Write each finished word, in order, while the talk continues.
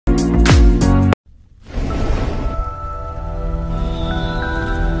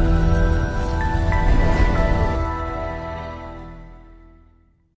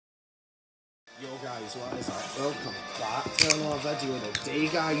welcome back to another video today,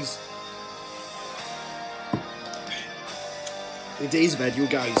 guys. Today's video,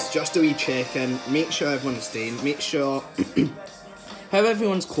 guys, just a wee check-in, make sure everyone's staying, make sure how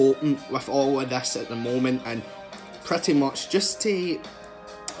everyone's coping with all of this at the moment, and pretty much just to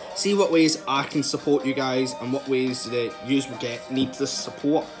see what ways I can support you guys and what ways that you will need the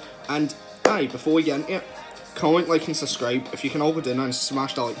support. And aye, before we get into it, comment, like and subscribe. If you can all go down and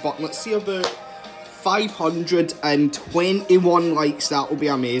smash that like button. Let's see about 521 likes, that will be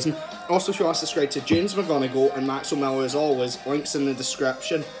amazing. Also, if you want to subscribe to James McGonigal and Max O'Malley as always, links in the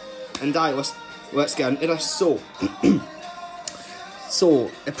description. And aye, let's get into this.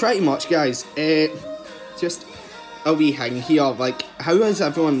 So, pretty much, guys, just a wee thing here, like, how is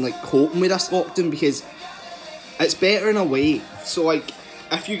everyone, like, coping with this lockdown? Because it's better in a way. So, like,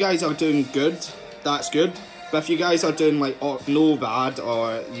 if you guys are doing good, that's good. But if you guys are doing, like, oh, no bad,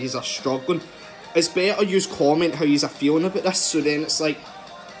 or you are struggling, it's better use comment how you are feeling about this, so then it's like,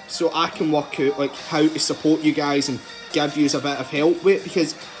 so I can work out, like, how to support you guys and give you a bit of help with it.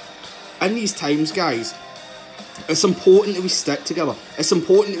 Because in these times, guys, it's important that we stick together. It's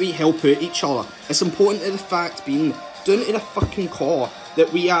important that we help out each other. It's important to the fact being, down to the fucking core,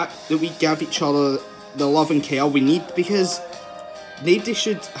 that we give each other the love and care we need, because nobody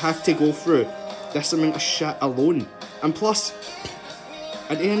should have to go through this amount of shit alone. And plus,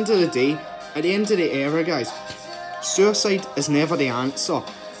 at the end of the day, at the end of the era, guys, suicide is never the answer.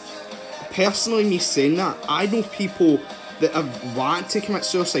 Personally, me saying that, I know people that have wanted to commit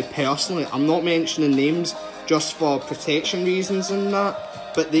suicide personally. I'm not mentioning names just for protection reasons and that,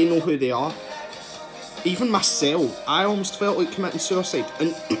 but they know who they are. Even myself, I almost felt like committing suicide,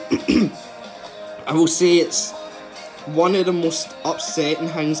 and I will say it's one of the most upsetting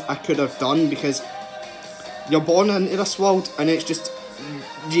things I could have done, because you're born into this world and it's just,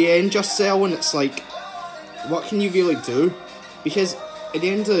 you end yourself, and it's like, what can you really do? Because at the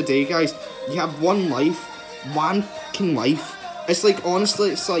end of the day, guys, you have one life, one fucking life. It's like,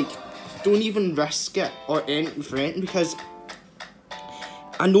 honestly, it's like, don't even risk it or anything for anything, because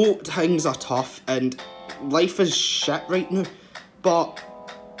I know things are tough and life is shit right now, but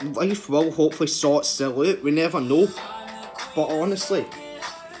life will hopefully sort itself out. We never know. But honestly,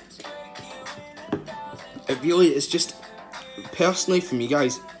 it really is just, personally for me,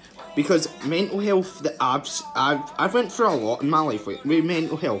 guys, because mental health, that I've went through a lot in my life with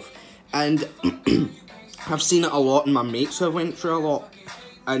mental health, and I've seen it a lot in my mates who have went through a lot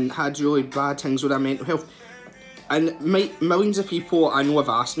and had really bad things with their mental health. And millions of people I know have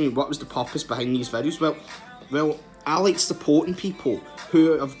asked me what was the purpose behind these videos. Well, I like supporting people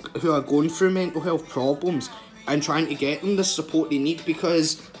who are going through mental health problems and trying to get them the support they need,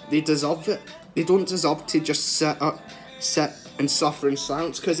 because they deserve it. They don't deserve to just sit and suffer in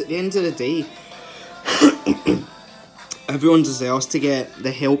silence, because at the end of the day, everyone deserves to get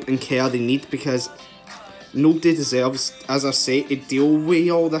the help and care they need, because nobody deserves, as I say, to deal with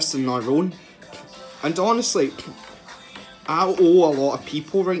all this on their own. And honestly, I owe a lot of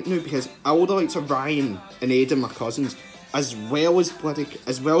people right now, because I owe the likes of Ryan and Aidan, my cousins, as well as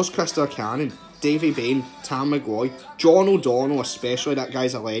Krista Cannon, Davy Bain, Tam McGloy, John O'Donnell, especially, that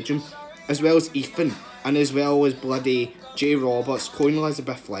guy's a legend, as well as Ethan, and as well as bloody Jay Roberts, Colin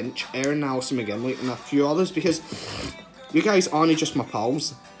Elizabeth Lynch, Erin Allison McGinley, and a few others, because you guys aren't just my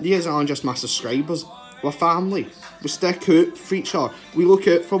pals, you guys aren't just my subscribers. We're family. We stick out for each other. We look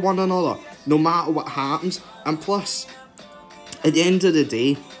out for one another, no matter what happens. And plus, at the end of the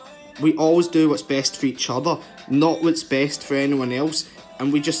day, we always do what's best for each other, not what's best for anyone else.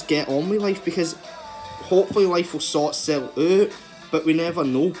 And we just get on with life, because hopefully life will sort itself out, but we never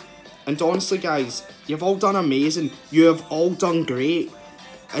know. And honestly, guys, you've all done amazing. You have all done great.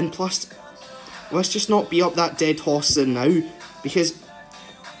 And plus, let's just not be up that dead horse now, because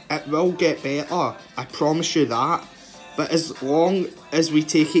it will get better, I promise you that. But as long as we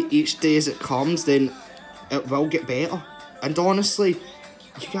take it each day as it comes, then it will get better. And honestly,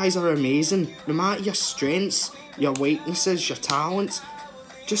 you guys are amazing. No matter your strengths, your weaknesses, your talents,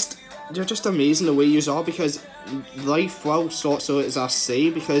 you're just amazing the way you are, because life will sort out, as I say,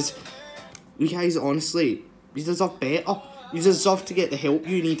 because you guys, honestly, you deserve better. You deserve to get the help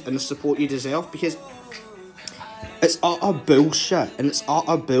you need and the support you deserve, because it's utter bullshit, and it's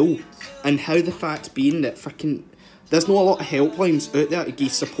utter bull. And how the fact being that freaking, there's not a lot of helplines out there to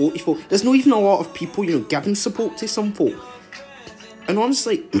give support to folk. There's not even a lot of people, you know, giving support to some folk. And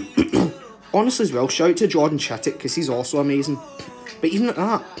honestly, honestly as well, shout out to Jordan Chittick, because he's also amazing. But even at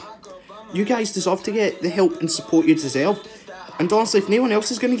that, you guys deserve to get the help and support you deserve. And honestly, if no one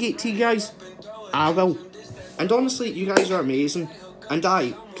else is going to get to you guys, I will. And honestly, you guys are amazing. And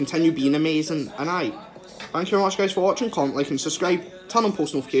I continue being amazing. And Thank you very much, guys, for watching. Comment, like, and subscribe. Turn on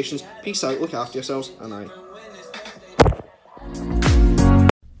post notifications. Peace out, look after yourselves, and aye.